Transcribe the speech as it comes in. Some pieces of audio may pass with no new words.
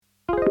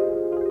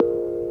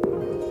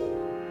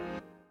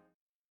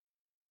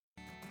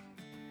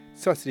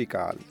ਸਤਿ ਸ੍ਰੀ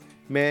ਅਕਾਲ।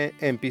 ਮੈਂ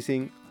MP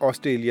Singh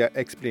Australia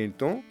explain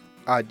ਤੋਂ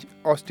ਅੱਜ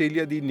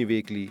ਆਸਟ੍ਰੇਲੀਆ ਦੀ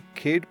ਨਿਵੇਕਲੀ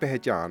ਖੇਡ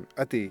ਪਹਿਚਾਣ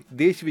ਅਤੇ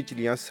ਦੇਸ਼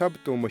ਵਿਚਲੀਆਂ ਸਭ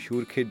ਤੋਂ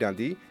ਮਸ਼ਹੂਰ ਖੇਡਾਂ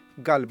ਦੀ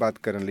ਗੱਲਬਾਤ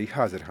ਕਰਨ ਲਈ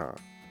ਹਾਜ਼ਰ ਹਾਂ।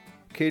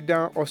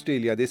 ਖੇਡਾਂ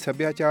ਆਸਟ੍ਰੇਲੀਆ ਦੇ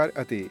ਸੱਭਿਆਚਾਰ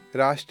ਅਤੇ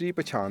ਰਾਸ਼ਟਰੀ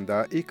ਪਛਾਣ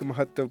ਦਾ ਇੱਕ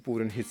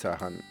ਮਹੱਤਵਪੂਰਨ ਹਿੱਸਾ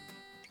ਹਨ।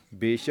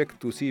 ਬੇਸ਼ੱਕ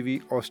ਤੁਸੀਂ ਵੀ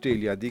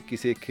ਆਸਟ੍ਰੇਲੀਆ ਦੀ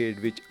ਕਿਸੇ ਖੇਡ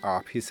ਵਿੱਚ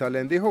ਆਪ ਹਿੱਸਾ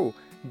ਲੈਂਦੇ ਹੋ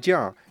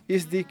ਜਾਂ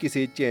ਇਸ ਦੀ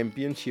ਕਿਸੇ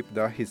ਚੈਂਪੀਅਨਸ਼ਿਪ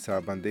ਦਾ ਹਿੱਸਾ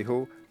ਬਣਦੇ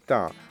ਹੋ,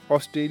 ਤਾਂ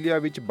ਆਸਟ੍ਰੇਲੀਆ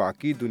ਵਿੱਚ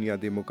ਬਾਕੀ ਦੁਨੀਆ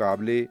ਦੇ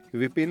ਮੁਕਾਬਲੇ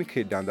ਵਿਭਿੰਨ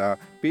ਖੇਡਾਂ ਦਾ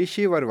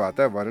ਪੇਸ਼ੇਵਰ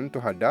ਵਾਤਾਵਰਣ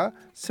ਤੁਹਾਡਾ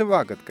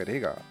ਸਵਾਗਤ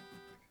ਕਰੇਗਾ।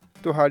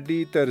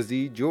 ਤੁਹਾਡੀ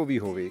ਤਰਜੀਹ ਜੋ ਵੀ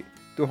ਹੋਵੇ,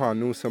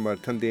 ਤੁਹਾਨੂੰ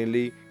ਸਮਰਥਨ ਦੇਣ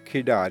ਲਈ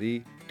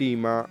ਖਿਡਾਰੀ,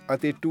 ਟੀਮਾਂ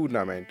ਅਤੇ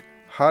ਟੂਰਨਾਮੈਂਟ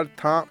ਹਰ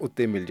ਥਾਂ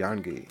ਉੱਤੇ ਮਿਲ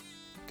ਜਾਣਗੇ।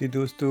 ਅਤੇ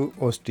ਦੋਸਤੋ,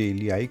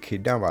 ਆਸਟ੍ਰੇਲੀਆਈ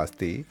ਖੇਡਾਂ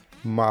ਵਾਸਤੇ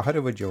ਮਾਹਰ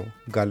ਵਜੋਂ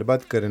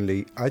ਗੱਲਬਾਤ ਕਰਨ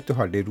ਲਈ ਅੱਜ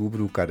ਤੁਹਾਡੇ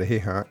ਰੂਬਰੂ ਕਰ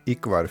ਰਹੇ ਹਾਂ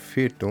ਇੱਕ ਵਾਰ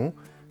ਫਿਰ ਤੋਂ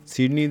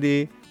ਸਿਡਨੀ ਦੇ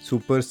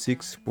super 6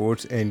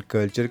 sports and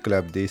culture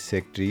club ਦੇ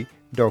ਸੈਕਟਰੀ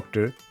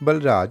ਡਾਕਟਰ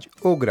ਬਲਰਾਜ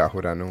ਓਗਰਾ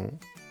ਹੋਰਾਂ ਨੂੰ।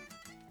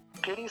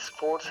 ਕਿਹੜੀ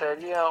ਸਪੋਰਟਸ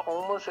ਹੈਗੀ ਆ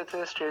ਆਲਮੋਸਟ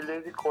ਇੱਥੇ ਆਸਟ੍ਰੇਲੀਆ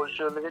ਦੀ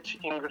ਕਲਚਰ ਦੇ ਵਿੱਚ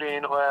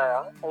ਇਨਗ੍ਰੇਨ ਹੋਇਆ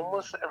ਆ,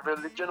 ਆਲਮੋਸਟ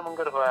ਰਿਲੀਜਨ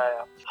ਵਾਂਗਰ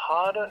ਹੋਇਆ ਆ।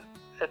 ਹਰ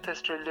ਇੱਥੇ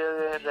ਆਸਟ੍ਰੇਲੀਆ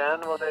ਦੇ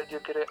ਰਹਿਣ ਵਾਲੇ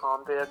ਜਿਹੜੇ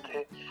ਆਉਂਦੇ ਆ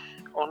ਇੱਥੇ,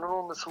 ਉਹਨਾਂ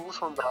ਨੂੰ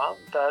ਮਹਿਸੂਸ ਹੁੰਦਾ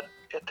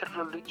ਦੈਟ ਇੱਥੇ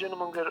ਰਿਲੀਜਨ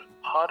ਵਾਂਗਰ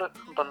ਹਰ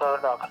ਬੰਦਾ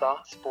ਰੱਖਦਾ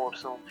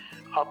ਸਪੋਰਟਸ ਨੂੰ।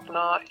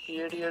 ਆਪਣਾ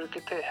ਏਰੀਆ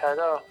ਕਿਤੇ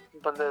ਹੈਗਾ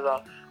ਬੰਦੇ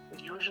ਦਾ,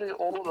 ਯੂਜਲੀ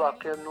ਉਹ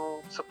ਇਲਾਕੇ ਨੂੰ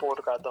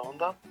ਸਪੋਰਟ ਕਰਦਾ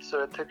ਹੁੰਦਾ।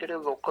 ਸੋ ਇੱਥੇ ਕਿਹੜੇ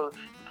ਲੋਕਲ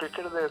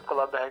ਕ੍ਰਿਕਟ ਦੇ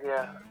ਕਲੱਬ ਹੈਗੇ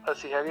ਆ,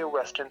 ਅਸੀਂ ਹੈਗੇ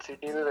ਵੈਸਟਰਨ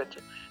ਸਿਡਨੀ ਦੇ ਵਿੱਚ,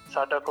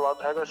 ਸਾਡਾ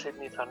ਕਲੱਬ ਹੈਗਾ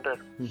ਸਿਡਨੀ ਥੰਡਰ,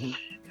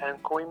 ਐਂਡ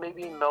ਕੋਈ ਮੇ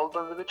ਬੀ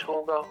ਮੈਲਬਰਨ ਦੇ ਵਿੱਚ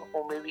ਹੋਊਗਾ,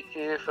 ਉਹ ਮੇ ਬੀ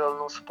AFL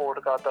ਨੂੰ ਸਪੋਰਟ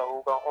ਕਰਦਾ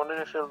ਹੋਊਗਾ, ਉਹਨਾਂ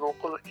ਨੇ ਫਿਰ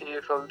ਲੋਕਲ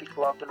AFL ਦੀ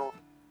ਕਲੱਬ ਨੂੰ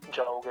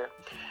ਜਾਓਗੇ।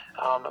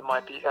 It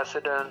might be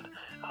Essendon,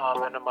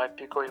 and it might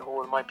be ਕੋਈ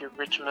ਹੋਰ, might be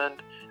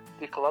Richmond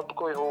the club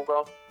ਕੋਈ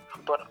ਹੋਊਗਾ,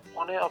 ਪਰ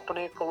ਉਹਨੇ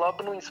ਆਪਣੇ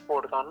ਕਲੱਬ ਨੂੰ ਹੀ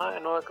ਸਪੋਰਟ ਕਰਨਾ।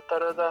 ਇਹਨੂੰ ਇੱਕ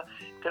ਤਰ੍ਹਾਂ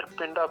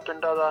ਦਾ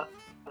ਪਿੰਡਾਂ ਦਾ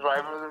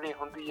ਰਾਈਵਲਰੀ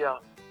ਹੁੰਦੀ ਆ,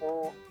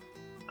 ਉਹ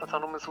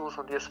ਸਾਨੂੰ ਮਹਿਸੂਸ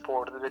ਹੁੰਦੀ ਹੈ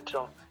ਸਪੋਰਟ ਦੇ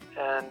ਵਿੱਚੋਂ।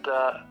 And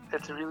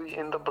it's really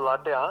in the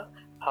blood ਆ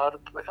ਹਰ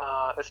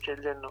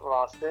ਆਸਟ੍ਰੇਲੀਅਨ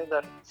ਵਾਸਤੇ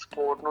ਦੈਟ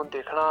ਸਪੋਰਟ ਨੂੰ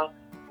ਦੇਖਣਾ,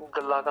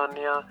 ਗੱਲਾਂ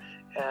ਕਰਨੀਆਂ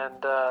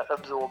and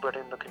absorb it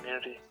in the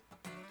community.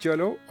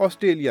 ਚਲੋ,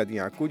 ਆਸਟ੍ਰੇਲੀਆ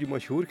ਦੀਆਂ ਕੁਝ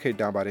ਮਸ਼ਹੂਰ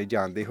ਖੇਡਾਂ ਬਾਰੇ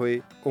ਜਾਣਦੇ ਹੋਏ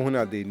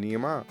ਉਹਨਾਂ ਦੇ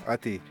ਨਿਯਮਾਂ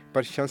ਅਤੇ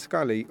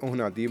ਪ੍ਰਸ਼ੰਸਕਾਂ ਲਈ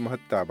ਉਹਨਾਂ ਦੀ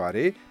ਮਹੱਤਤਾ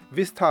ਬਾਰੇ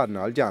ਵਿਸਥਾਰ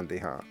ਨਾਲ ਜਾਣਦੇ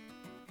ਹਾਂ।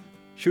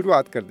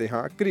 ਸ਼ੁਰੂਆਤ ਕਰਦੇ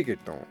ਹਾਂ ਕ੍ਰਿਕਟ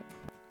ਤੋਂ।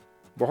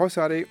 ਬਹੁਤ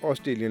ਸਾਰੇ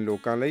ਆਸਟ੍ਰੇਲੀਅਨ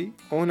ਲੋਕਾਂ ਲਈ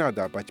ਉਹਨਾਂ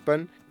ਦਾ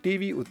ਬਚਪਨ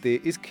TV ਉੱਤੇ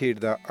ਇਸ ਖੇਡ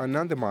ਦਾ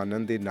ਆਨੰਦ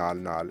ਮਾਣਨ ਦੇ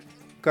ਨਾਲ-ਨਾਲ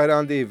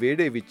ਘਰਾਂ ਦੇ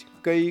ਵਿਹੜੇ ਵਿੱਚ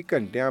ਕਈ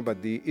ਘੰਟਿਆਂ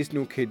ਬੱਧੀ ਇਸ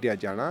ਨੂੰ ਖੇਡਿਆ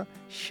ਜਾਣਾ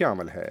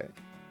ਸ਼ਾਮਲ ਹੈ।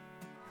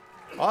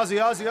 Aussie,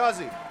 Aussie,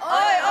 Aussie.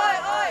 Oi, oi,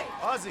 oi.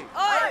 Aussie,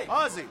 oi.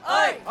 Aussie,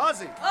 oi.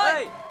 Aussie,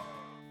 oi.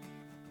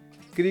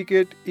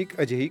 Cricket ਇੱਕ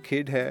ਅਜਿਹੀ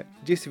ਖੇਡ ਹੈ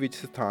ਜਿਸ ਵਿੱਚ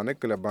ਸਥਾਨਕ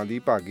ਕਲੱਬਾਂ ਦੀ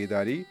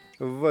ਭਾਗੀਦਾਰੀ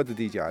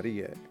ਵੱਧਦੀ ਜਾ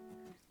ਰਹੀ ਹੈ।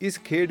 ਇਸ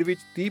ਖੇਡ ਵਿੱਚ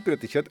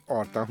 30%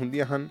 ਔਰਤਾਂ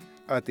ਹੁੰਦੀਆਂ ਹਨ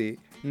ਅਤੇ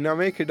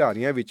ਨਵੇਂ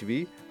ਖਿਡਾਰੀਆਂ ਵਿੱਚ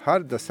ਵੀ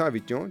ਹਰ 10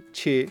 ਵਿੱਚੋਂ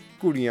 6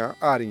 ਕੁੜੀਆਂ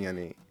ਆ ਰਹੀਆਂ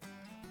ਨੇ।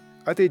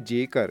 ਅਤੇ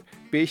ਜੇਕਰ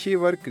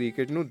ਪੇਸ਼ੇਵਰ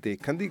ਕ੍ਰਿਕਟ ਨੂੰ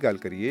ਦੇਖਣ ਦੀ ਗੱਲ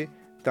ਕਰੀਏ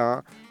ਤਾਂ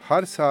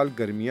ਹਰ ਸਾਲ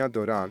ਗਰਮੀਆਂ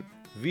ਦੌਰਾਨ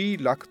 20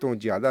 ਲੱਖ ਤੋਂ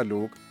ਜ਼ਿਆਦਾ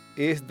ਲੋਕ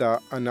ਇਸ ਦਾ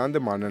ਆਨੰਦ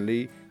ਮਾਣਨ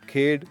ਲਈ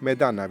ਖੇਡ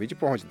ਮੈਦਾਨਾਂ ਵਿੱਚ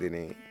ਪਹੁੰਚਦੇ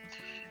ਨੇ।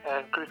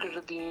 ਕ੍ਰਿਕਟ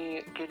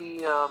ਦੀ ਜਿਹੜੀ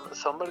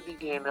ਸਮਰ ਦੀ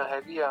ਗੇਮ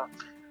ਹੈਗੀ ਆ,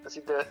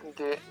 ਅਸੀਂ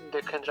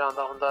ਦੇਖਣ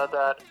ਜਾਂਦਾ ਹੁੰਦਾ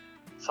ਦੈਟ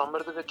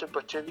ਸਮਰ ਦੇ ਵਿੱਚ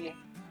ਬੱਚੇ ਵੀ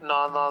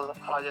ਨਾਲ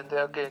ਆ ਜਾਂਦੇ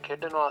ਆ ਅੱਗੇ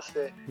ਖੇਡਣ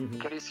ਵਾਸਤੇ।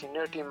 ਜਿਹੜੀ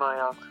ਸੀਨੀਅਰ ਟੀਮਾਂ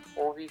ਆ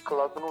ਉਹ ਵੀ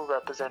ਕਲੱਬ ਨੂੰ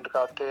ਰੈਪਰਜੈਂਟ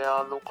ਕਰਦੇ ਆ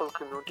local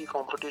community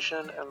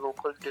competition and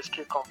local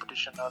district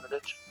competition ਦੇ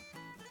ਵਿੱਚ।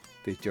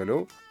 ਤੇ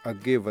ਚਲੋ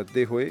ਅੱਗੇ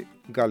ਵਧਦੇ ਹੋਏ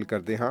ਗੱਲ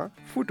ਕਰਦੇ ਹਾਂ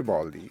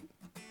ਫੁੱਟਬਾਲ ਦੀ।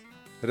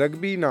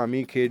 ਰਗਬੀ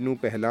ਨਾਮੀ ਖੇਡ ਨੂੰ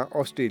ਪਹਿਲਾਂ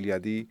ਆਸਟ੍ਰੇਲੀਆ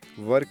ਦੀ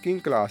ਵਰਕਿੰਗ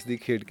ਕਲਾਸ ਦੀ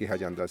ਖੇਡ ਕਿਹਾ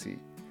ਜਾਂਦਾ ਸੀ,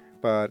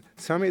 ਪਰ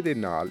ਸਮੇਂ ਦੇ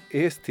ਨਾਲ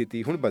ਇਹ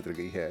ਸਥਿਤੀ ਹੁਣ ਬਦਲ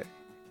ਗਈ ਹੈ।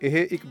 ਇਹ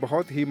ਇੱਕ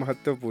ਬਹੁਤ ਹੀ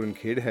ਮਹੱਤਵਪੂਰਨ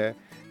ਖੇਡ ਹੈ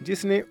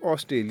ਜਿਸ ਨੇ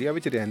ਆਸਟ੍ਰੇਲੀਆ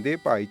ਵਿੱਚ ਰਹਿੰਦੇ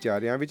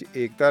ਭਾਈਚਾਰਿਆਂ ਵਿੱਚ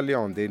ਏਕਤਾ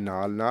ਲਿਆਉਣ ਦੇ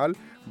ਨਾਲ-ਨਾਲ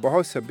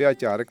ਬਹੁਤ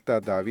ਸੱਭਿਆਚਾਰਕਤਾ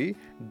ਦਾ ਵੀ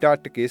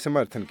ਡਟ ਕੇ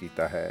ਸਮਰਥਨ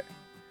ਕੀਤਾ ਹੈ।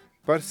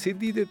 ਪਰ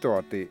ਸਿੱਧੀ ਦੇ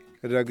ਤੌਰ 'ਤੇ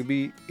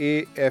ਰਗਬੀ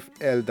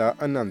AFL ਦਾ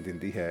ਆਨੰਦ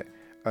ਦਿੰਦੀ ਹੈ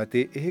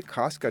ਅਤੇ ਇਹ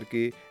ਖਾਸ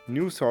ਕਰਕੇ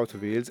ਨਿਊ ਸਾਊਥ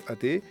ਵੇਲਜ਼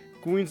ਅਤੇ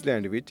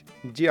ਕੁਈਨਜ਼ਲੈਂਡ ਵਿੱਚ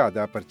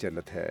ਜ਼ਿਆਦਾ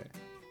ਪ੍ਰਚਲਿਤ ਹੈ।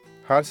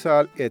 ਹਰ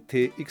ਸਾਲ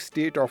ਇੱਥੇ ਇੱਕ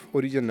ਸਟੇਟ ਆਫ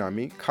ਓਰੀਜਨ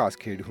ਨਾਮੀ ਖਾਸ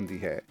ਖੇਡ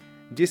ਹੁੰਦੀ ਹੈ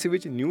ਜਿਸ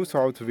ਵਿੱਚ ਨਿਊ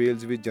ਸਾਊਥ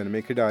ਵੇਲਜ਼ ਵਿੱਚ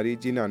ਜਨਮੇ ਖਿਡਾਰੀ,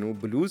 ਜਿਨ੍ਹਾਂ ਨੂੰ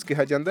ਬਲੂਜ਼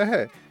ਕਿਹਾ ਜਾਂਦਾ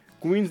ਹੈ,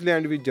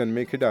 ਕੁਈਨਜ਼ਲੈਂਡ ਵਿੱਚ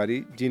ਜਨਮੇ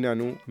ਖਿਡਾਰੀ, ਜਿਨ੍ਹਾਂ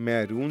ਨੂੰ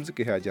ਮੈਰੂਨਜ਼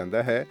ਕਿਹਾ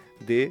ਜਾਂਦਾ ਹੈ,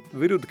 ਦੇ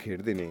ਵਿਰੁੱਧ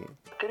ਖੇਡਦੇ ਨੇ।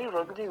 ਜਿਹੜੀ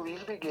ਰਗਬੀ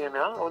ਲੀਗ ਦੀ ਗੇਮ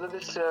ਆ ਉਹਦੇ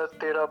ਵਿੱਚ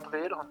 13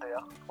 ਪਲੇਅਰ ਹੁੰਦੇ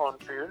ਆ on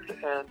field,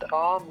 and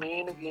a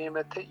main game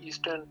ਇੱਥੇ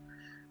ਈਸਟਰਨ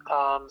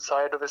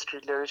ਸਾਈਡ ਆਫ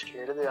ਆਸਟ੍ਰੇਲੀਆ ਵਿੱਚ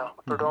ਖੇਡਦੇ ਆ।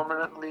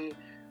 Predominantly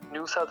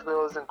New South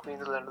Wales and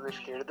Queensland ਵਿੱਚ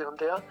ਖੇਡਦੇ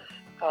ਹੁੰਦੇ ਆ।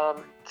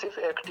 ਸਿਰਫ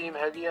ਇੱਕ ਟੀਮ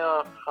ਹੈਗੀ ਆ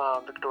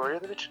ਵਿਕਟੋਰੀਆ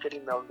ਦੇ ਵਿੱਚ, ਜਿਹੜੀ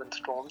ਮੈਲਬਰਨ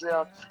ਸਟੋਰਮਜ਼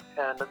ਆ,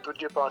 ਐਂਡ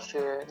ਦੂਜੇ ਪਾਸੇ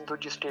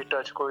ਦੂਜੀ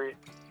ਸਟੇਟਾਂ 'ਚ ਕੋਈ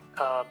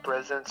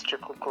ਪ੍ਰੈਜ਼ੈਂਸ 'ਚ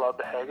ਕੋਈ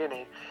ਕਲੱਬ ਹੈਗੇ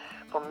ਨੇ।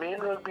 ਪਰ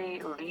ਮੇਨ ਰਗਬੀ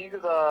ਲੀਗ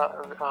ਦਾ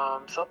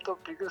ਸਭ ਤੋਂ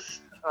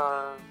ਬਿਗੈਸਟ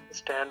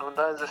ਸਟੈਂਡ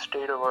ਹੁੰਦਾ as a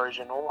State of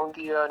Origin. ਉਹ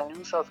ਹੁੰਦੀ ਆ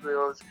New South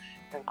Wales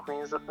and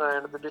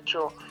Queensland ਦੇ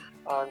ਵਿੱਚੋਂ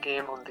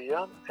ਗੇਮ ਹੁੰਦੀ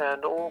ਆ,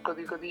 ਐਂਡ ਉਹ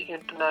ਕਦੀ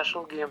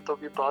ਇੰਟਰਨੈਸ਼ਨਲ ਗੇਮ ਤੋਂ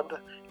ਵੀ ਵੱਧ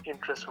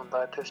ਇੰਟਰਸਟ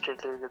ਹੁੰਦਾ ਇੱਥੇ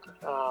ਆਸਟ੍ਰੇਲੀਆ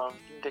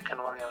ਦੇਖਣ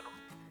ਵਾਲਿਆਂ ਨੂੰ।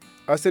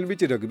 ਅਸਲ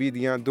ਵਿੱਚ ਰਗਬੀ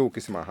ਦੀਆਂ ਦੋ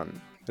ਕਿਸਮਾਂ ਹਨ,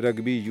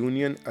 ਰਗਬੀ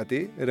ਯੂਨੀਅਨ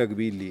ਅਤੇ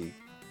ਰਗਬੀ ਲੀਗ।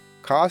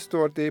 ਖਾਸ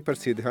ਤੌਰ 'ਤੇ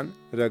ਪ੍ਰਸਿੱਧ ਹਨ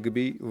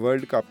ਰਗਬੀ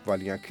ਵਰਲਡ ਕੱਪ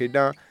ਵਾਲੀਆਂ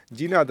ਖੇਡਾਂ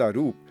ਜਿਨ੍ਹਾਂ ਦਾ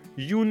ਰੂਪ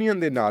ਯੂਨੀਅਨ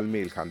ਦੇ ਨਾਲ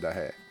ਮੇਲ ਖਾਂਦਾ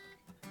ਹੈ।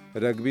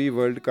 ਰਗਬੀ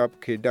ਵਰਲਡ ਕੱਪ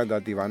ਖੇਡਾਂ ਦਾ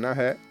ਦੀਵਾਨਾ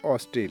ਹੈ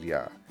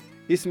ਆਸਟ੍ਰੇਲੀਆ।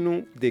 ਇਸ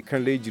ਨੂੰ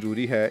ਦੇਖਣ ਲਈ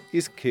ਜ਼ਰੂਰੀ ਹੈ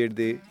ਇਸ ਖੇਡ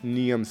ਦੇ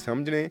ਨਿਯਮ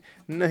ਸਮਝਣੇ,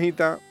 ਨਹੀਂ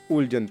ਤਾਂ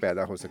ਉਲਝਣ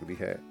ਪੈਦਾ ਹੋ ਸਕਦੀ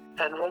ਹੈ।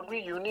 ਐਂਡ ਰਗਬੀ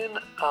ਯੂਨੀਅਨ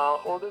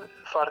ਉਹਦੇ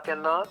ਫਰਕ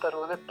ਇੰਨਾ ਤਾਂ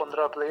ਉਹਦੇ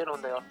 15 ਪਲੇਅਰ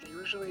ਹੁੰਦੇ ਆ।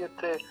 ਯੂਜੂਅਲੀ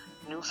ਇੱਥੇ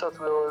New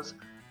South Wales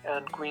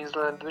and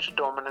Queensland ਵਿੱਚ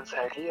ਡੋਮੀਨੈਂਸ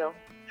ਹੈਗੀ ਆ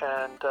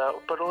ਐਂਡ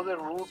ਪਰ ਉਹਦੇ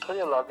ਰੂਲ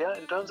ਥੋੜ੍ਹੇ ਅਲੱਗ ਆ।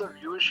 ਇਨ ਟਰਮਸ ਆਫ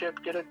ਵਿਊਅਰਸ਼ਿਪ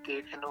ਜਿਹੜੇ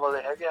ਦੇਖਣ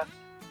ਵਾਲੇ ਹੈਗੇ ਆ,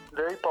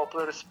 ਵੈਰੀ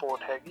ਪੋਪੂਲਰ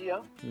ਸਪੋਰਟ ਹੈਗੀ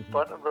ਆ,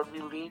 ਪਰ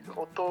ਰਗਬੀ ਲੀਗ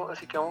ਉਹ ਤੋਂ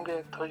ਅਸੀਂ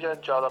ਕਹੋਗੇ ਥੋੜ੍ਹਾ ਜਿਹਾ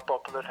ਜ਼ਿਆਦਾ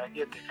ਪੋਪੂਲਰ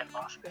ਹੈਗੀ ਆ ਦੇਖਣ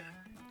ਵਾਸਤੇ।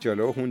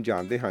 ਚਲੋ ਹੁਣ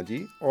ਜਾਣਦੇ ਹਾਂ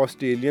ਜੀ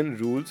ਆਸਟ੍ਰੇਲੀਅਨ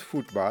ਰੂਲਸ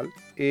ਫੁੱਟਬਾਲ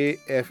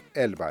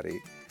AFL ਬਾਰੇ,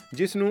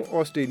 ਜਿਸ ਨੂੰ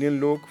ਆਸਟ੍ਰੇਲੀਅਨ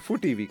ਲੋਕ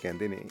ਫੂਟੀ ਵੀ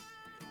ਕਹਿੰਦੇ ਨੇ।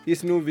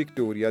 ਇਸ ਨੂੰ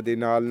ਵਿਕਟੋਰੀਆ ਦੇ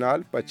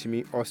ਨਾਲ-ਨਾਲ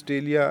ਪੱਛਮੀ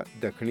ਆਸਟ੍ਰੇਲੀਆ,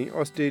 ਦੱਖਣੀ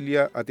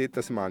ਆਸਟ੍ਰੇਲੀਆ ਅਤੇ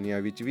ਤਸਮਾਨੀਆ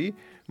ਵਿੱਚ ਵੀ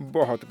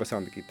ਬਹੁਤ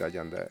ਪਸੰਦ ਕੀਤਾ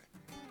ਜਾਂਦਾ ਹੈ।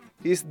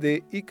 ਇਸ ਦੇ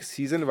ਇੱਕ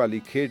ਸੀਜ਼ਨ ਵਾਲੀ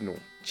ਖੇਡ ਨੂੰ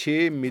 6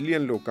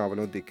 ਮਿਲੀਅਨ ਲੋਕਾਂ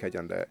ਵੱਲੋਂ ਦੇਖਿਆ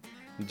ਜਾਂਦਾ ਹੈ,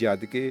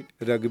 ਜਦ ਕਿ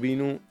ਰਗਬੀ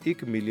ਨੂੰ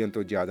 1 ਮਿਲੀਅਨ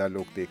ਤੋਂ ਜ਼ਿਆਦਾ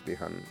ਲੋਕ ਦੇਖਦੇ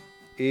ਹਨ।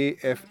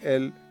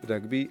 AFL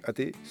ਰਗਬੀ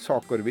ਅਤੇ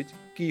ਸੌਕਰ ਵਿੱਚ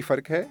ਕੀ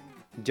ਫਰਕ ਹੈ,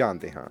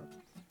 ਜਾਣਦੇ ਹਾਂ।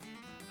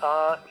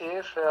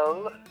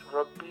 AFL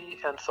rugby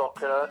and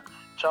soccer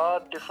 4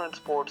 different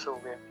sports ਹੋ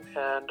ਗਏ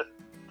ਐਂਡ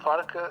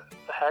ਫਰਕ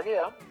ਹੈਗੇ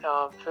ਆ।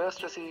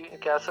 ਫਸਟ ਅਸੀਂ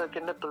ਕਹਿ ਸਕਦੇ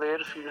ਕਿੰਨੇ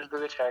ਪਲੇਅਰ ਫੀਲਡ ਦੇ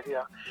ਵਿੱਚ ਹੈਗੇ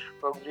ਆ।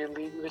 ਰਗਬੀ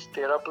ਲੀਗ ਵਿੱਚ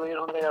 13 ਪਲੇਅਰ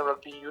ਹੁੰਦੇ ਆ,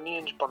 ਰਗਬੀ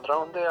ਯੂਨੀਅਨ 'ਚ 15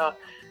 ਹੁੰਦੇ ਆ,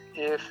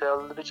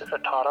 AFL ਦੇ ਵਿੱਚ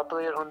 18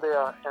 ਪਲੇਅਰ ਹੁੰਦੇ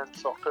ਆ ਐਂਡ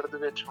ਸੌਕਰ ਦੇ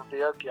ਵਿੱਚ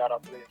ਹੁੰਦੇ ਆ 11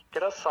 ਪਲੇਅਰ।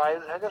 ਜਿਹੜਾ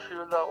ਸਾਈਜ਼ ਹੈਗਾ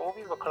ਫੀਲਡ ਦਾ ਉਹ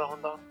ਵੀ ਵੱਖਰਾ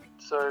ਹੁੰਦਾ।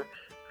 ਸੋ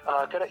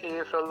ਕਿਹੜਾ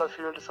AFL ਦਾ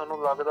ਫੀਲਡ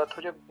ਸਾਨੂੰ ਲੱਗਦਾ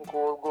ਥੋੜ੍ਹਾ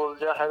ਜਿਹਾ ਗੋਲ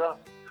ਜਿਹਾ ਹੈਗਾ,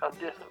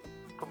 ਅੱਗੇ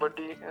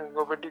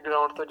ਕਬੱਡੀ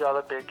ਗਰਾਊਂਡ ਤੋਂ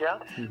ਜ਼ਿਆਦਾ ਬਿਗ ਆ,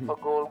 ਉਹ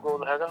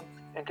ਗੋਲ ਹੈਗਾ।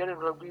 ਕਿਹੜੇ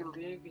rugby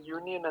league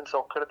union and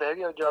soccer ਦੇ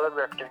ਹੈਗੇ ਉਹ ਜ਼ਿਆਦਾ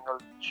ਰੈਕਟੈਂਗਲ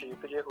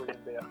ਸ਼ੇਪ ਜਿਹੇ ਹੋ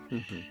ਜਾਂਦੇ ਆ।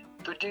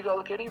 ਦੂਜੀ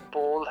ਗੱਲ ਕਿਹੜੀ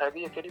ਬੋਲ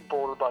ਹੈਗੀ ਆ, ਕਿਹੜੀ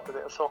ਬੋਲ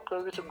ਵੱਧਦੇ ਆ, ਸੌਕਰ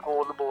ਵਿੱਚ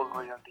ਗੋਲ ਬੋਲ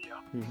ਹੋ ਜਾਂਦੀ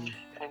ਆ।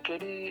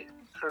 ਕਿਹੜੀ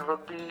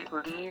rugby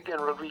league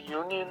and rugby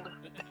union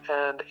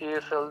and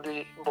AFL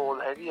ਦੀ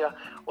ਬੋਲ ਹੈਗੀ ਆ,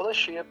 ਉਹਦਾ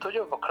ਸ਼ੇਪ ਥੋੜ੍ਹਾ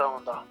ਜਿਹਾ ਵੱਖਰਾ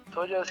ਹੁੰਦਾ।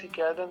 ਥੋੜ੍ਹਾ ਜਿਹਾ ਅਸੀਂ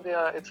ਕਹਿ ਦਿੰਦੇ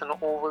ਆ ਇਟਸ ਐਨ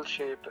ਓਵਲ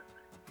ਸ਼ੇਪ,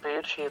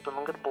 ਪੇੜ ਸ਼ੇਪ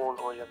ਵਾਂਗਰ ਬੋਲ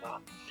ਹੋ ਜਾਂਦਾ।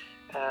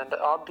 ਐਂਡ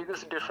ਆਹ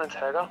ਬਿਗੇਸਟ ਡਿਫਰੈਂਸ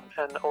ਹੈਗਾ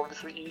ਐਂਡ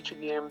ਓਬਵੀਅਸਲੀ ਈਚ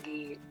ਗੇਮ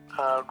ਦੀ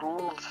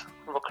ਰੂਲਸ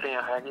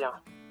ਵੱਖਰੀਆਂ ਹੈਗੀਆਂ।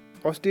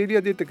 ਆਸਟ੍ਰੇਲੀਆ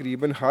ਦੇ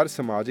ਤਕਰੀਬਨ ਹਰ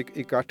ਸਮਾਜਿਕ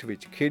ਇਕੱਠ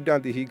ਵਿੱਚ ਖੇਡਾਂ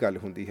ਦੀ ਹੀ ਗੱਲ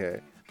ਹੁੰਦੀ ਹੈ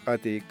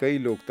ਅਤੇ ਕਈ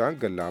ਲੋਕ ਤਾਂ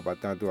ਗੱਲਾਂ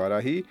ਬਾਤਾਂ ਦੁਆਰਾ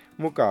ਹੀ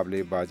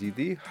ਮੁਕਾਬਲੇਬਾਜ਼ੀ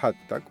ਦੀ ਹੱਦ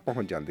ਤੱਕ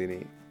ਪਹੁੰਚ ਜਾਂਦੇ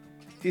ਨੇ।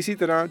 ਇਸੇ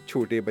ਤਰ੍ਹਾਂ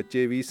ਛੋਟੇ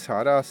ਬੱਚੇ ਵੀ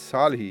ਸਾਰਾ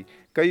ਸਾਲ ਹੀ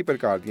ਕਈ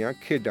ਪ੍ਰਕਾਰ ਦੀਆਂ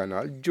ਖੇਡਾਂ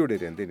ਨਾਲ ਜੁੜੇ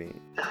ਰਹਿੰਦੇ ਨੇ।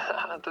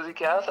 ਤੁਸੀਂ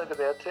ਕਹਿ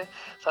ਸਕਦੇ ਇੱਥੇ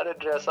ਸਾਰੇ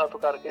ਡਰੈਸ ਅਪ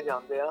ਕਰਕੇ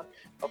ਜਾਂਦੇ ਆ,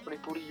 ਆਪਣੀ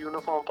ਪੂਰੀ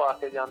ਯੂਨੀਫਾਰਮ ਪਾ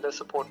ਕੇ ਜਾਂਦੇ,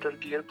 ਸਪੋਰਟਰ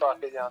ਗੀਅਰ ਪਾ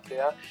ਕੇ ਜਾਂਦੇ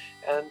ਆ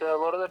and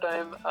lot of the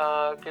time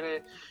ਕਿਹੜੇ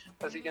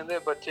ਅਸੀਂ ਕਹਿੰਦੇ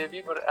ਬੱਚੇ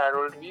ਵੀ ਪਰ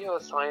ਐਡਲਟ ਵੀ ਉਹ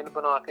ਸਾਈਨ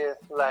ਬਣਾ ਕੇ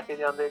ਲੈ ਕੇ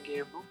ਜਾਂਦੇ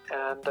ਗੇਮ ਨੂੰ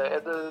ਐਂਡ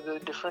ਇੱਧਰ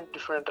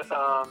ਡਿਫਰੈਂਟ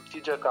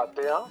ਚੀਜ਼ਾਂ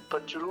ਕਰਦੇ ਆ, ਪਰ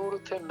ਜ਼ਰੂਰ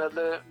ਉੱਥੇ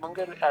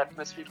ਮੰਗਰ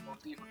ਐਟਮੋਸਫੀਅਰ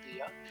ਹੁੰਦੀ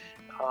ਆ।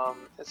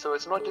 ਸੋ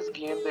ਇਟਸ ਨੋਟ ਜਸਟ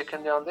ਗੇਮ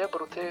ਦੇਖਣ ਜਾਂਦੇ ਆ,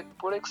 ਪਰ ਉੱਥੇ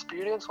ਪੂਰਾ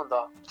ਐਕਸਪੀਰੀਅੰਸ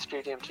ਹੁੰਦਾ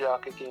ਸਟੇਡੀਅਮ 'ਚ ਜਾ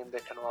ਕੇ ਗੇਮ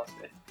ਦੇਖਣ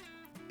ਵਾਸਤੇ।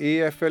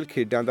 AFL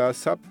ਖੇਡਾਂ ਦਾ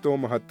ਸਭ ਤੋਂ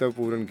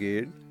ਮਹੱਤਵਪੂਰਨ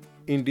ਗੇੜ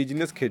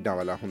ਇੰਡੀਜਨਸ ਖੇਡਾਂ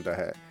ਵਾਲਾ ਹੁੰਦਾ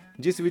ਹੈ,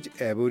 ਜਿਸ ਵਿੱਚ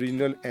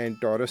Aboriginal and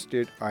Torres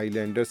Strait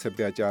Islander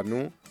ਸੱਭਿਆਚਾਰ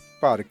ਨੂੰ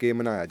ਭਰ ਕੇ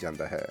ਮਨਾਇਆ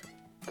ਜਾਂਦਾ ਹੈ।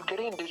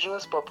 ਕਿਹੜੀ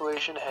ਇੰਡੀਜਨਸ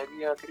ਪਾਪੂਲੇਸ਼ਨ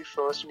ਹੈਗੀ ਆ, ਕਿਹੜੀ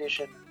ਫਰਸਟ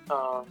ਨੇਸ਼ਨ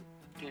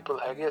ਪੀਪਲ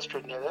ਹੈਗੇ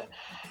ਆਸਟ੍ਰੇਲੀਆ ਦੇ,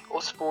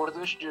 ਉਹ ਸਪੋਰਟ ਦੇ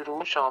ਵਿੱਚ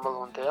ਜ਼ਰੂਰ ਸ਼ਾਮਲ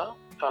ਹੁੰਦੇ ਆ।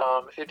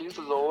 ਇਟ ਇਜ਼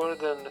ਲੋਅਰ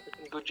ਦੈਨ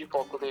ਦੂਜੀ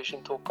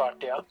ਪਾਪੂਲੇਸ਼ਨ ਤੋਂ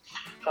ਘੱਟ ਆ।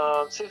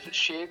 ਸਿਰਫ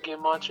 6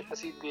 ਗੇਮਾਂ 'ਚ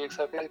ਅਸੀਂ ਦੇਖ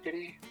ਸਕਦੇ ਹਾਂ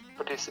ਕਿਹੜੀ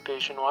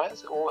ਪਾਰਟੀਸਪੇਸ਼ਨ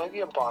ਵਾਈਜ਼, ਉਹ ਹੈਗੀ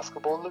ਆ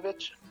ਬਾਸਕਟਬਾਲ ਦੇ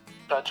ਵਿੱਚ,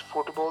 ਟੱਚ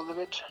ਫੁੱਟਬਾਲ ਦੇ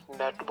ਵਿੱਚ,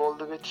 ਨੈਟਬਾਲ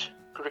ਦੇ ਵਿੱਚ,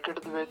 ਕ੍ਰਿਕਟ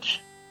ਦੇ ਵਿੱਚ,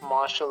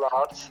 martial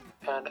arts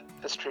and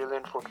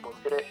Australian football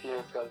ਕਿਹੜੇ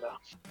AFL ਦਾ।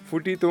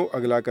 ਫੁੱਟੀ ਤੋਂ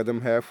ਅਗਲਾ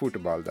ਕਦਮ ਹੈ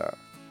ਫੁੱਟਬਾਲ ਦਾ।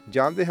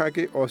 ਜਾਣਦੇ ਹਾਂ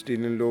ਕਿ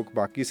ਆਸਟ੍ਰੇਲੀਅਨ ਲੋਕ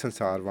ਬਾਕੀ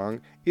ਸੰਸਾਰ ਵਾਂਗ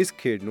ਇਸ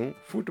ਖੇਡ ਨੂੰ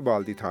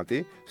ਫੁੱਟਬਾਲ ਦੀ ਥਾਂ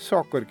 'ਤੇ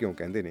ਸੌਕਰ ਕਿਉਂ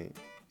ਕਹਿੰਦੇ ਨੇ।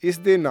 ਇਸ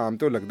ਦੇ ਨਾਮ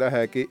ਤੋਂ ਲੱਗਦਾ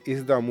ਹੈ ਕਿ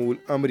ਇਸ ਦਾ ਮੂਲ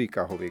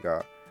ਅਮਰੀਕਾ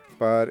ਹੋਵੇਗਾ,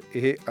 ਪਰ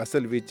ਇਹ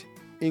ਅਸਲ ਵਿੱਚ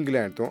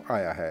ਇੰਗਲੈਂਡ ਤੋਂ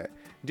ਆਇਆ ਹੈ,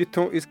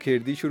 ਜਿੱਥੋਂ ਇਸ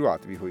ਖੇਡ ਦੀ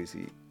ਸ਼ੁਰੂਆਤ ਵੀ ਹੋਈ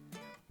ਸੀ।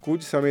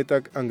 ਕੁਝ ਸਮੇਂ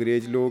ਤੱਕ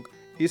ਅੰਗਰੇਜ਼ ਲੋਕ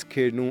ਇਸ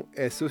ਖੇਡ ਨੂੰ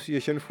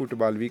ਐਸੋਸੀਏਸ਼ਨ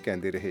ਫੁੱਟਬਾਲ ਵੀ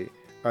ਕਹਿੰਦੇ ਰਹੇ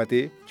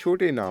ਅਤੇ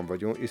ਛੋਟੇ ਨਾਮ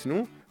ਵਜੋਂ ਇਸ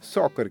ਨੂੰ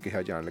ਸੌਕਰ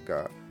ਕਿਹਾ ਜਾਣ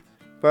ਲੱਗਾ।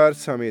 ਪਰ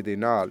ਸਮੇਂ ਦੇ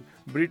ਨਾਲ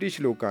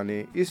ਬ੍ਰਿਟਿਸ਼ ਲੋਕਾਂ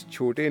ਨੇ ਇਸ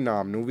ਛੋਟੇ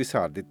ਨਾਮ ਨੂੰ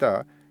ਵਿਸਾਰ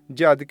ਦਿੱਤਾ,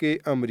 ਜਦ ਕਿ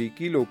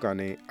ਅਮਰੀਕੀ ਲੋਕਾਂ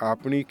ਨੇ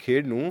ਆਪਣੀ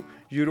ਖੇਡ ਨੂੰ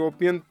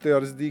ਯੂਰੋਪੀਅਨ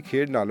ਤਰਜ਼ ਦੀ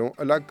ਖੇਡ ਨਾਲੋਂ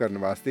ਅਲੱਗ ਕਰਨ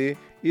ਵਾਸਤੇ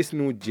ਇਸ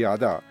ਨੂੰ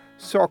ਜ਼ਿਆਦਾ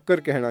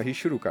ਸੌਕਰ ਕਹਿਣਾ ਹੀ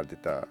ਸ਼ੁਰੂ ਕਰ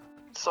ਦਿੱਤਾ।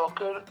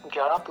 ਸੌਕਰ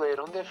 11 ਪਲੇਅਰ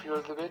ਹੁੰਦੇ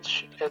ਫੀਲਡ ਦੇ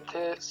ਵਿੱਚ।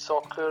 ਇੱਥੇ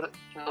soccer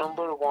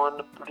number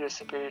 1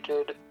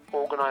 participated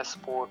organised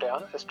sport ਆ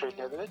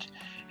ਆਸਟ੍ਰੇਲੀਆ ਦੇ ਵਿੱਚ।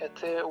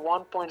 ਇੱਥੇ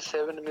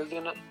 1.7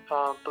 ਮਿਲੀਅਨ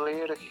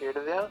ਪਲੇਅਰ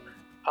ਖੇਡਦੇ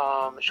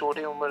ਆ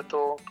ਛੋਟੀ ਉਮਰ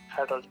ਤੋਂ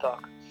ਐਡਲਟ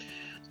ਤੱਕ।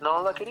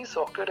 ਨਾਲ ਦਾ ਕਿਹੜੀ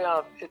ਸੌਕਰ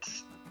ਆ,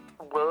 ਇਟਸ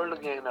ਵਰਲਡ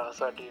ਗੇਮ ਆ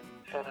ਸਾਡੀ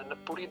ਐਂਡ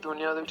ਪੂਰੀ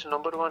ਦੁਨੀਆ ਦੇ ਵਿੱਚ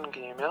ਨੰਬਰ 1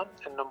 ਗੇਮ ਆ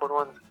and number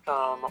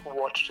 1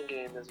 watched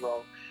game as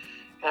well.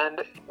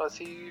 And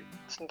ਅਸੀਂ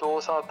 2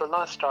 ਸਾਲ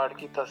ਪਹਿਲਾਂ ਸਟਾਰਟ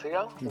ਕੀਤਾ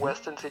ਸੀਗਾ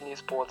western Sydney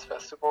sports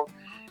festival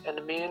and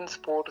main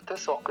support ਉੱਥੇ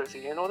ਸੌਕਰ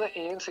ਸੀ ਐਂਡ ਉਹਦਾ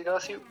ਏਮ ਸੀਗਾ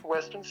ਅਸੀਂ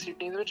ਵੈਸਟਰਨ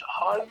ਸਿਡਨੀ ਦੇ ਵਿੱਚ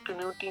ਹਰ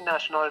ਕਮਿਊਨਿਟੀ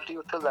ਨੈਸ਼ਨੈਲਿਟੀ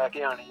ਉੱਥੇ ਲੈ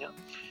ਕੇ ਆਉਣੀ ਆ।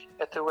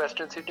 ਇੱਥੇ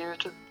ਵੈਸਟਰਨ ਸਿਡਨੀ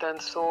ਵਿੱਚ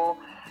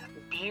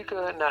 320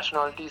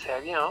 ਨੈਸ਼ਨੈਲਿਟੀਜ਼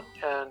ਹੈਗੀਆਂ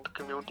ਐਂਡ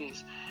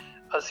ਕਮਿਊਨਿਟੀਜ਼।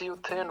 ਅਸੀਂ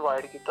ਉੱਥੇ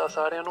ਇਨਵਾਈਟ ਕੀਤਾ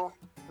ਸਾਰਿਆਂ ਨੂੰ,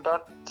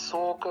 ਬਟ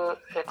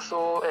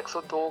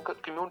 102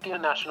 ਕਮਿਊਨਿਟੀਆਂ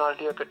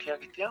ਨੈਸ਼ਨੈਲਿਟੀਆਂ ਇਕੱਠੀਆਂ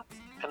ਕੀਤੀਆਂ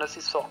ਐਂਡ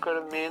ਅਸੀਂ ਸੌਕਰ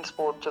ਮੇਨ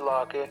ਸਪੋਰਟ 'ਚ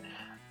ਲਾ ਕੇ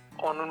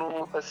ਉਹਨਾਂ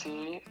ਨੂੰ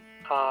ਅਸੀਂ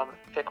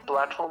ਇੱਕ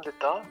ਪਲੈਟਫਾਰਮ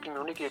ਦਿੱਤਾ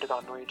ਕਮਿਊਨੀਕੇਟ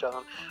ਕਰਨ ਨੂੰ each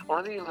other।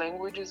 ਉਹਨਾਂ ਦੀ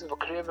ਲੈਂਗੁਏਜਿਸ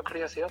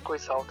ਵੱਖਰੀਆਂ ਸੀਗਾ, ਕੋਈ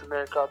ਸਾਊਥ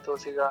ਅਮਰੀਕਾ ਤੋਂ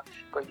ਸੀਗਾ,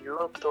 ਕੋਈ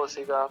ਯੂਰਪ ਤੋਂ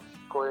ਸੀਗਾ,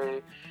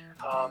 ਕੋਈ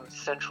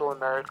ਸੈਂਟਰਲ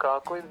ਅਮਰੀਕਾ,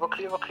 ਕੋਈ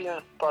ਵੱਖਰੀਆਂ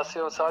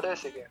ਪਾਸਿਓਂ ਸਾਰੇ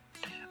ਸੀਗੇ,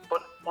 ਪਰ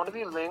ਉਹਨਾਂ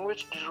ਦੀ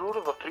ਲੈਂਗੁਏਜ ਜ਼ਰੂਰ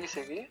ਵੱਖਰੀ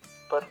ਸੀਗੀ,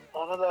 ਪਰ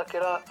ਉਹਨਾਂ ਦਾ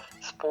ਕਿਹੜਾ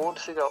ਸਪੋਰਟ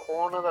ਸੀਗਾ ਉਹ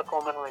ਉਹਨਾਂ ਦਾ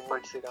ਕਾਮਨ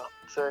ਲੈਂਗੁਏਜ ਸੀਗਾ।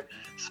 ਸੋ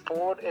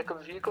ਸਪੋਰਟ ਇੱਕ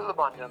ਵਹੀਕਲ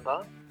ਬਣ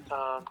ਜਾਂਦਾ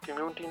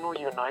ਕਮਿਊਨਿਟੀ ਨੂੰ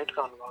ਯੂਨਾਈਟ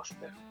ਕਰਨ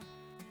ਵਾਸਤੇ।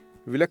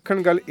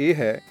 ਵਿਲੱਖਣ ਗੱਲ ਇਹ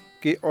ਹੈ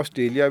ਕਿ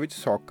ਆਸਟ੍ਰੇਲੀਆ ਵਿੱਚ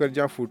ਸੌਕਰ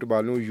ਜਾਂ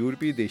ਫੁੱਟਬਾਲ ਨੂੰ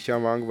ਯੂਰਪੀ ਦੇਸ਼ਾਂ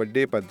ਵਾਂਗ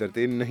ਵੱਡੇ ਪੱਧਰ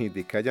 'ਤੇ ਨਹੀਂ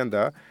ਦੇਖਿਆ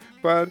ਜਾਂਦਾ,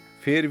 ਪਰ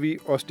ਫਿਰ ਵੀ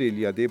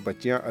ਆਸਟ੍ਰੇਲੀਆ ਦੇ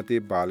ਬੱਚਿਆਂ ਅਤੇ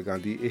ਬਾਲਗਾਂ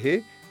ਦੀ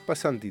ਇਹ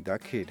ਪਸੰਦੀਦਾ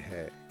ਖੇਡ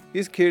ਹੈ।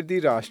 ਇਸ ਖੇਡ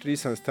ਦੀ ਰਾਸ਼ਟਰੀ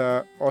ਸੰਸਥਾ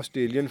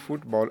ਆਸਟ੍ਰੇਲੀਅਨ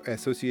ਫੁੱਟਬਾਲ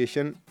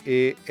ਐਸੋਸੀਏਸ਼ਨ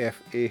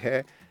AFA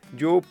ਹੈ,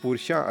 ਜੋ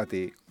ਪੁਰਸ਼ਾਂ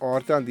ਅਤੇ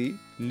ਔਰਤਾਂ ਦੀ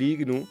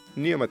ਲੀਗ ਨੂੰ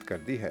ਨਿਯਮਤ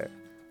ਕਰਦੀ ਹੈ।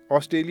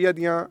 ਆਸਟ੍ਰੇਲੀਆ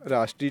ਦੀਆਂ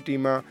ਰਾਸ਼ਟਰੀ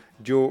ਟੀਮਾਂ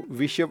ਜੋ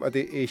ਵਿਸ਼ਵ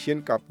ਅਤੇ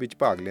ਏਸ਼ੀਅਨ ਕੱਪ ਵਿੱਚ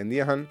ਭਾਗ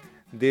ਲੈਂਦੀਆਂ ਹਨ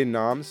ਦੇ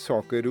ਨਾਮ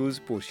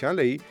ਸੌਕਰੂਜ਼ ਪੁਰਸ਼ਾਂ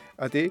ਲਈ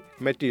ਅਤੇ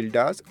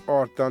ਮੈਟਿਲਡਾਸ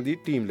ਔਰਤਾਂ ਦੀ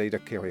ਟੀਮ ਲਈ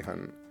ਰੱਖੇ ਹੋਏ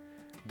ਹਨ।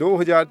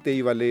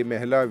 2023 ਵਾਲੇ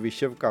ਮਹਿਲਾ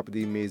ਵਿਸ਼ਵ ਕੱਪ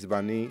ਦੀ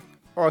ਮੇਜ਼ਬਾਨੀ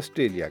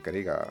ਆਸਟ੍ਰੇਲੀਆ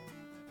ਕਰੇਗਾ।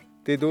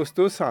 ਤੇ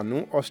ਦੋਸਤੋ,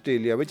 ਸਾਨੂੰ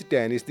ਆਸਟ੍ਰੇਲੀਆ ਵਿੱਚ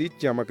ਟੈਨਿਸ ਦੀ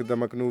ਚਮਕ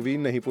ਦਮਕ ਨੂੰ ਵੀ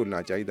ਨਹੀਂ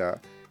ਭੁੱਲਣਾ ਚਾਹੀਦਾ,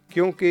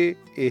 ਕਿਉਂਕਿ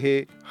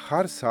ਇਹ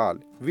ਹਰ ਸਾਲ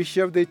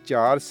ਵਿਸ਼ਵ ਦੇ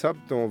 4 ਸਭ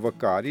ਤੋਂ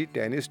ਵਕਾਰੀ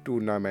ਟੈਨਿਸ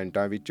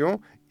ਟੂਰਨਾਮੈਂਟਾਂ ਵਿੱਚੋਂ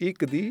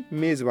ਇੱਕ ਦੀ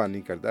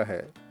ਮੇਜ਼ਬਾਨੀ ਕਰਦਾ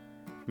ਹੈ।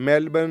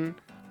 ਮੈਲਬਰਨ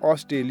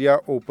ਆਸਟ੍ਰੇਲੀਆ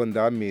ਓਪਨ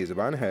ਦਾ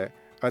ਮੇਜ਼ਬਾਨ ਹੈ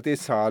ਅਤੇ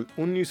ਸਾਲ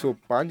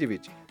 1905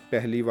 ਵਿੱਚ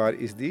ਪਹਿਲੀ ਵਾਰ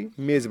ਇਸ ਦੀ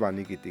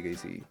ਮੇਜ਼ਬਾਨੀ ਕੀਤੀ ਗਈ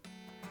ਸੀ।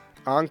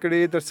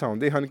 ਆંકੜੇ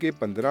ਦਰਸਾਉਂਦੇ ਹਨ ਕਿ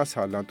 15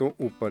 ਸਾਲਾਂ ਤੋਂ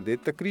ਉੱਪਰ ਦੇ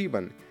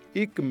ਤਕਰੀਬਨ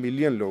 1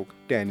 ਮਿਲੀਅਨ ਲੋਕ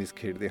ਟੈਨਿਸ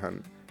ਖੇਡਦੇ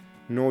ਹਨ।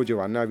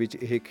 ਨੌਜਵਾਨਾਂ ਵਿੱਚ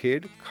ਇਹ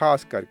ਖੇਡ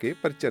ਖਾਸ ਕਰਕੇ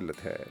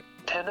ਪ੍ਰਚਲਿਤ ਹੈ।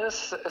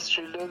 ਟੈਨਿਸ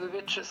ਆਸਟ੍ਰੇਲੀਆ ਦੇ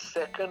ਵਿੱਚ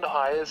ਸੈਕੰਡ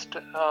ਹਾਈਐਸਟ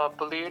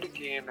ਪਲੇਡ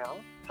ਗੇਮ ਆ।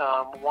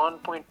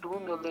 1.2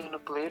 ਮਿਲੀਅਨ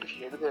ਪਲੇਅਰ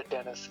ਖੇਡਦੇ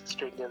ਟੈਨਿਸ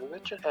ਆਸਟ੍ਰੇਲੀਆ ਦੇ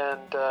ਵਿੱਚ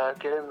ਐਂਡ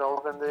ਕਿਹੜੇ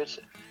ਮੈਲਬਰਨ ਦੇ ਵਿੱਚ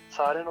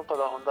ਸਾਰਿਆਂ ਨੂੰ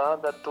ਪਤਾ ਹੁੰਦਾ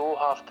that 2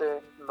 ਹਫ਼ਤੇ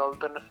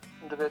ਮੈਲਬਰਨ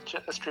ਦੇ ਵਿੱਚ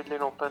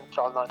ਆਸਟ੍ਰੇਲੀਅਨ ਓਪਨ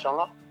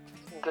ਚੱਲਣਾ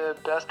the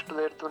best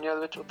ਪਲੇਅਰ ਦੁਨੀਆ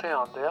ਦੇ ਵਿੱਚ ਉੱਥੇ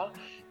ਆਉਂਦੇ ਆ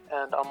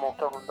ਐਂਡ ਆ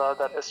ਮੌਕਾ ਹੁੰਦਾ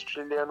that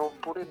ਆਸਟ੍ਰੇਲੀਆ ਨੂੰ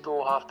ਪੂਰੇ 2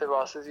 ਹਫ਼ਤੇ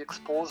ਵਾਸਤੇ ਜੀ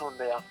ਐਕਸਪੋਜ਼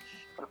ਹੁੰਦੇ ਆ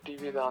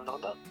TV ਦਾ ਆਉਂਦਾ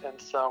ਹੁੰਦਾ and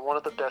one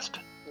of the best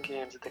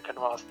games ਦੇਖਣ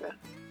ਵਾਸਤੇ।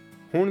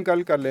 ਹੁਣ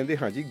ਗੱਲ ਕਰ ਲੈਂਦੇ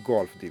ਹਾਂ ਜੀ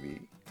ਗੋਲਫ ਦੀ ਵੀ।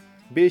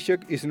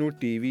 ਬੇਸ਼ੱਕ ਇਸ ਨੂੰ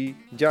TV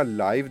ਜਾਂ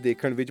ਲਾਈਵ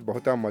ਦੇਖਣ ਵਿੱਚ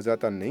ਬਹੁਤਾ ਮਜ਼ਾ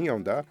ਤਾਂ ਨਹੀਂ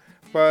ਆਉਂਦਾ,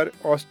 ਪਰ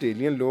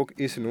ਆਸਟ੍ਰੇਲੀਅਨ ਲੋਕ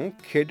ਇਸ ਨੂੰ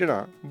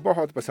ਖੇਡਣਾ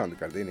ਬਹੁਤ ਪਸੰਦ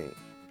ਕਰਦੇ ਨੇ।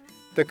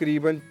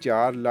 ਤਕਰੀਬਨ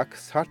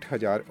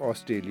 4,60,000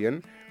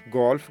 ਆਸਟ੍ਰੇਲੀਅਨ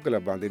ਗੋਲਫ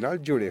ਕਲੱਬਾਂ ਦੇ ਨਾਲ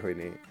ਜੁੜੇ ਹੋਏ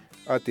ਨੇ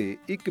ਅਤੇ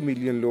 1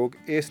 ਮਿਲੀਅਨ ਲੋਕ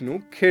ਇਸ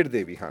ਨੂੰ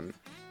ਖੇਡਦੇ ਵੀ ਹਨ।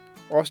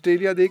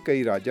 ਆਸਟ੍ਰੇਲੀਆ ਦੇ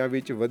ਕਈ ਰਾਜਾਂ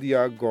ਵਿੱਚ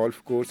ਵਧੀਆ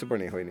ਗੋਲਫ ਕੋਰਸ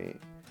ਬਣੇ ਹੋਏ ਨੇ।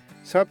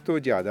 ਸਭ ਤੋਂ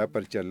ਜ਼ਿਆਦਾ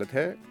ਪ੍ਰਚਲਿਤ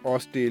ਹੈ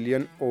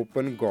ਆਸਟ੍ਰੇਲੀਅਨ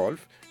ਓਪਨ ਗੋਲਫ,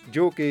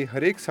 ਜੋ ਕਿ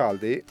ਹਰੇਕ ਸਾਲ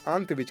ਦੇ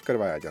ਅੰਤ ਵਿੱਚ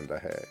ਕਰਵਾਇਆ ਜਾਂਦਾ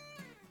ਹੈ।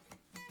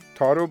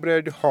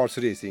 ਥੋਰੋਬਰੈਡ ਹਾਰਸ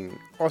ਰੇਸਿੰਗ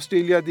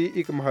ਆਸਟ੍ਰੇਲੀਆ ਦੀ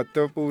ਇੱਕ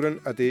ਮਹੱਤਵਪੂਰਨ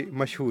ਅਤੇ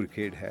ਮਸ਼ਹੂਰ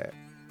ਖੇਡ ਹੈ।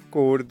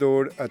 ਘੋੜ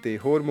ਦੌੜ ਅਤੇ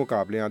ਹੋਰ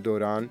ਮੁਕਾਬਲਿਆਂ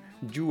ਦੌਰਾਨ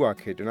ਜੂਆ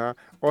ਖੇਡਣਾ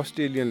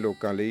ਆਸਟ੍ਰੇਲੀਅਨ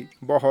ਲੋਕਾਂ ਲਈ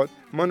ਬਹੁਤ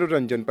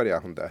ਮਨੋਰੰਜਨ ਭਰਿਆ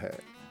ਹੁੰਦਾ ਹੈ।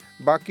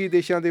 ਬਾਕੀ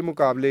ਦੇਸ਼ਾਂ ਦੇ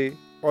ਮੁਕਾਬਲੇ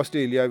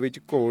ਆਸਟ੍ਰੇਲੀਆ ਵਿੱਚ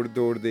ਘੋੜ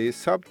ਦੌੜ ਦੇ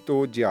ਸਭ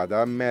ਤੋਂ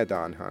ਜ਼ਿਆਦਾ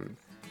ਮੈਦਾਨ ਹਨ।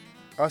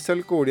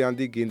 ਅਸਲ ਘੋੜਿਆਂ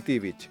ਦੀ ਗਿਣਤੀ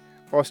ਵਿੱਚ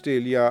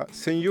ਆਸਟ੍ਰੇਲੀਆ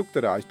ਸੰਯੁਕਤ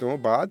ਰਾਜ ਤੋਂ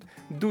ਬਾਅਦ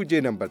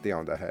ਦੂਜੇ ਨੰਬਰ 'ਤੇ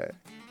ਆਉਂਦਾ ਹੈ।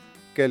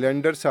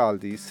 ਕੈਲੰਡਰ ਸਾਲ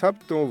ਦੀ ਸਭ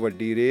ਤੋਂ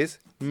ਵੱਡੀ ਰੇਸ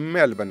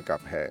ਮੈਲਬਰਨ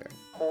ਕੱਪ ਹੈ।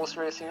 Horse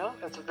racing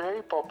it's a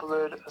very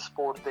popular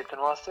sport ਦੇਖਣ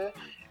ਵਾਸਤੇ।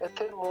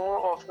 ਇੱਥੇ more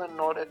often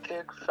not ਇੱਥੇ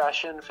ਇੱਕ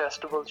fashion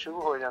festival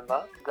ਸ਼ੁਰੂ ਹੋ ਜਾਂਦਾ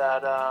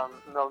that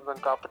ਮੈਲਬਰਨ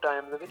ਕੱਪ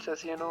ਟਾਈਮ ਦੇ ਵਿੱਚ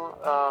ਅਸੀਂ ਇਹਨੂੰ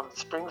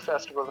spring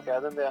festival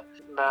ਕਹਿ ਦਿੰਦੇ ਆ।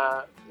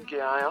 ਮੈਂ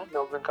ਗਿਆ ਆ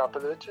ਮੈਲਬਰਨ ਕੱਪ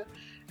ਦੇ ਵਿੱਚ,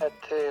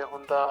 ਇੱਥੇ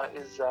ਹੁੰਦਾ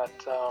is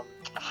at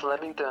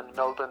ਫਲੈਮਿੰਗਟਨ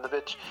ਮੈਲਬਰਨ ਦੇ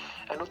ਵਿੱਚ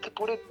ਐਂਡ ਉੱਥੇ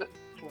ਪੂਰੇ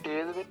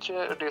ਡੇ ਦੇ ਵਿੱਚ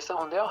ਰੇਸਾਂ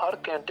ਹੁੰਦੀਆਂ, ਹਰ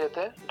ਘੰਟੇ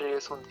ਤੇ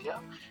ਰੇਸ ਹੁੰਦੀ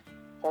ਆ।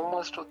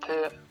 ਆਲਮੋਸਟ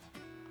ਉੱਥੇ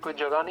ਕੋਈ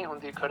ਜਗ੍ਹਾ ਨਹੀਂ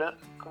ਹੁੰਦੀ ਖੜਨ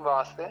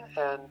ਵਾਸਤੇ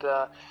ਐਂਡ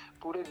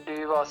ਪੂਰੇ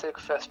ਡੇ ਵਾਸਤੇ ਇੱਕ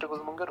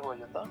ਫੈਸਟੀਵਲ ਮੰਗਰ ਹੋ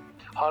ਜਾਂਦਾ।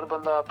 ਹਰ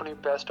ਬੰਦਾ ਆਪਣੀ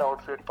ਬੈਸਟ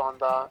ਆਊਟਫਿਟ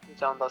ਪਾਉਂਦਾ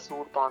ਜਾਂਦਾ,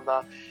 ਸੂਟ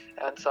ਪਾਉਂਦਾ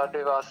ਐਂਡ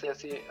ਸਾਡੇ ਵਾਸਤੇ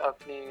ਅਸੀਂ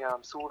ਆਪਣੀ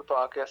ਸੂਟ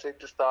ਪਾ ਕੇ ਅਸੀਂ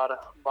ਦਸਤਾਰ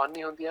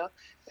ਬੰਨ੍ਹੀ ਹੁੰਦੀਆਂ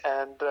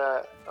and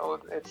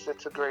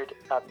it's a great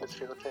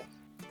atmosphere ਉੱਥੇ।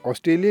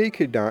 ਆਸਟ੍ਰੇਲੀਆਈ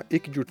ਖੇਡਾਂ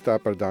ਇਕਜੁੱਟਤਾ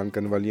ਪ੍ਰਦਾਨ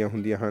ਕਰਨ ਵਾਲੀਆਂ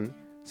ਹੁੰਦੀਆਂ ਹਨ।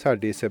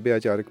 ਸਾਡੇ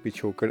ਸੱਭਿਆਚਾਰਕ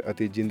ਪਿਛੋਕੜ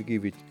ਅਤੇ ਜ਼ਿੰਦਗੀ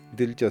ਵਿੱਚ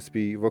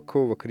ਦਿਲਚਸਪੀ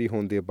ਵੱਖੋ ਵੱਖਰੀ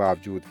ਹੋਣ ਦੇ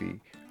ਬਾਵਜੂਦ ਵੀ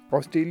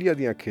ਆਸਟ੍ਰੇਲੀਆ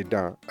ਦੀਆਂ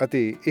ਖੇਡਾਂ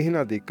ਅਤੇ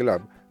ਇਹਨਾਂ ਦੇ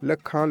ਕਲੱਬ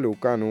ਲੱਖਾਂ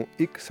ਲੋਕਾਂ ਨੂੰ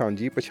ਇੱਕ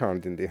ਸਾਂਝੀ ਪਛਾਣ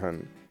ਦਿੰਦੇ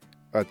ਹਨ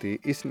ਅਤੇ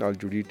ਇਸ ਨਾਲ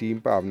ਜੁੜੀ ਟੀਮ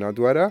ਭਾਵਨਾ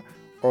ਦੁਆਰਾ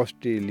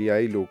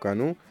ਆਸਟ੍ਰੇਲੀਆਈ ਲੋਕਾਂ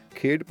ਨੂੰ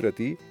ਖੇਡ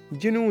ਪ੍ਰਤੀ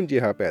ਜਨੂੰਨ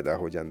ਜਿਹਾ ਪੈਦਾ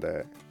ਹੋ ਜਾਂਦਾ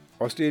ਹੈ।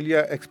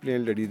 ਆਸਟ੍ਰੇਲੀਆ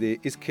ਐਕਸਪਲੇਨ ਲੜੀ ਦੇ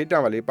ਇਸ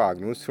ਖੇਡਾਂ ਵਾਲੇ ਭਾਗ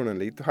ਨੂੰ ਸੁਣਨ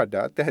ਲਈ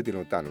ਤੁਹਾਡਾ ਤਹਿ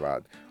ਦਿਲੋਂ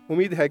ਧੰਨਵਾਦ।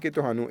 ਉਮੀਦ ਹੈ ਕਿ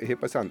ਤੁਹਾਨੂੰ ਇਹ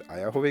ਪਸੰਦ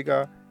ਆਇਆ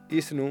ਹੋਵੇਗਾ।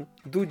 ਇਸ ਨੂੰ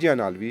ਦੂਜਿਆਂ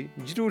ਨਾਲ ਵੀ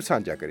ਜ਼ਰੂਰ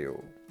ਸਾਂਝਾ ਕਰਿਓ।